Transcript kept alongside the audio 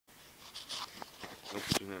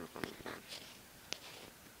in front of the camera.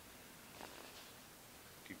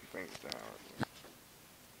 Keep your fingers down right there.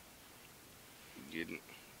 You getting it?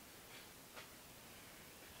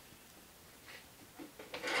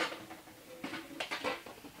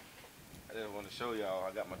 I just want to show y'all.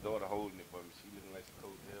 I got my daughter holding it for me. She looking like some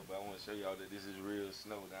cold hell, but I want to show y'all that this is real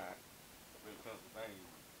snow down in Pennsylvania.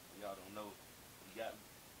 Y'all don't know. You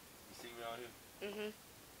see me out here?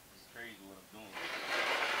 It's crazy what I'm doing.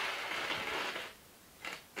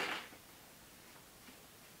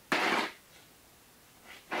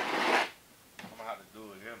 I'm gonna have to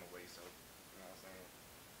do it anyway, so you know what I'm saying.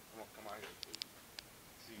 I'm gonna come out here to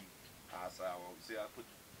see outside. See, I put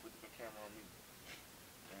the camera on me.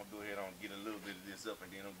 I'm gonna go ahead and get a little bit of this up, and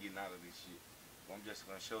then I'm getting out of this shit. But I'm just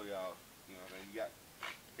gonna show y'all. You know what I mean? You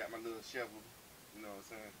got my little shovel. You know what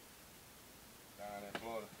I'm saying? Down in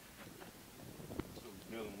Florida. That's what we're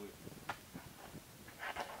dealing with.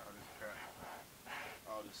 All this crap.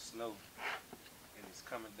 All this snow. And it's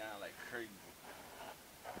coming down like crazy.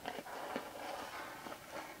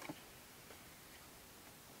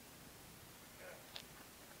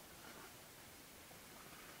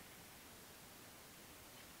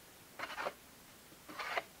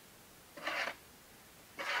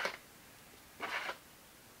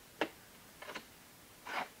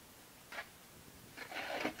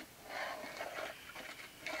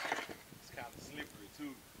 It's kind of slippery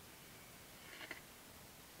too.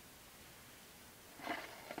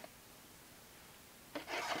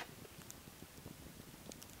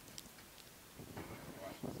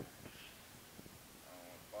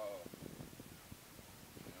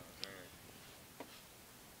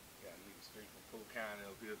 Straight from Polk County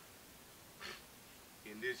up here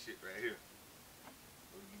in this shit right here.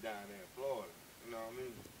 We'll be down there in Florida. You know what I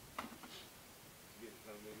mean?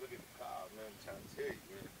 Look at the cars, man. I'm trying to tell you,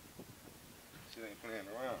 man. Shit ain't playing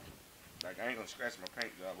around. Like, I ain't gonna scratch my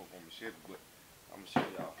paint job up on my Chevy, but I'm gonna show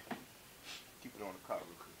y'all. Keep it on the car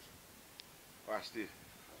real quick. Watch this.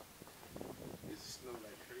 It's snow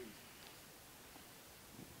like crazy.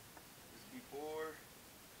 It's before,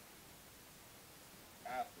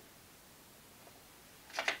 after.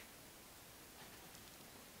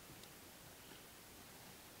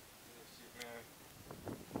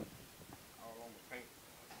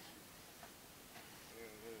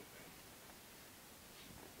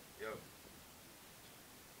 Yo,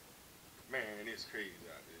 man, it's crazy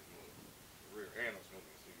out there, for real. And I'm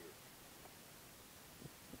smoking a cigarette.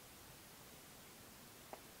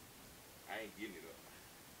 I ain't getting it up.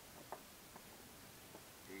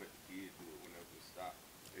 I'm gonna let the kids do it whenever it stop.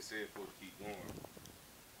 They said it's supposed to keep going.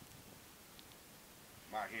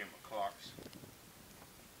 My hand, my Clarks.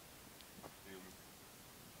 Feel me?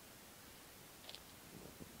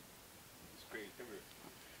 It's crazy. Come here.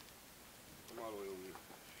 Come all the way over here.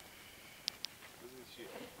 Look at this shit.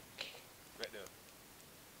 Right there.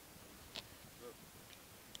 Look.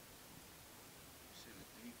 Shit is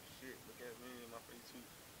deep as shit. Look at me in my face too.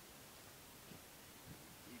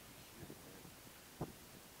 Deep as shit, man.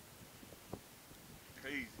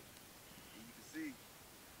 Crazy. And you can see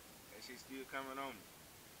that shit still coming on me.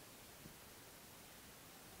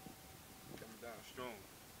 Coming down strong.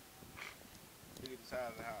 Look at the size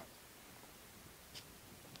of the house.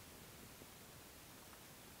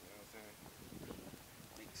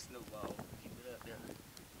 Snowball, keep it up there.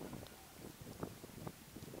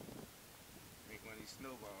 Make one of these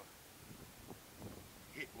snowballs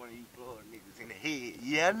hit one of you Florida niggas in the head.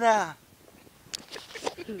 Yeah, nah.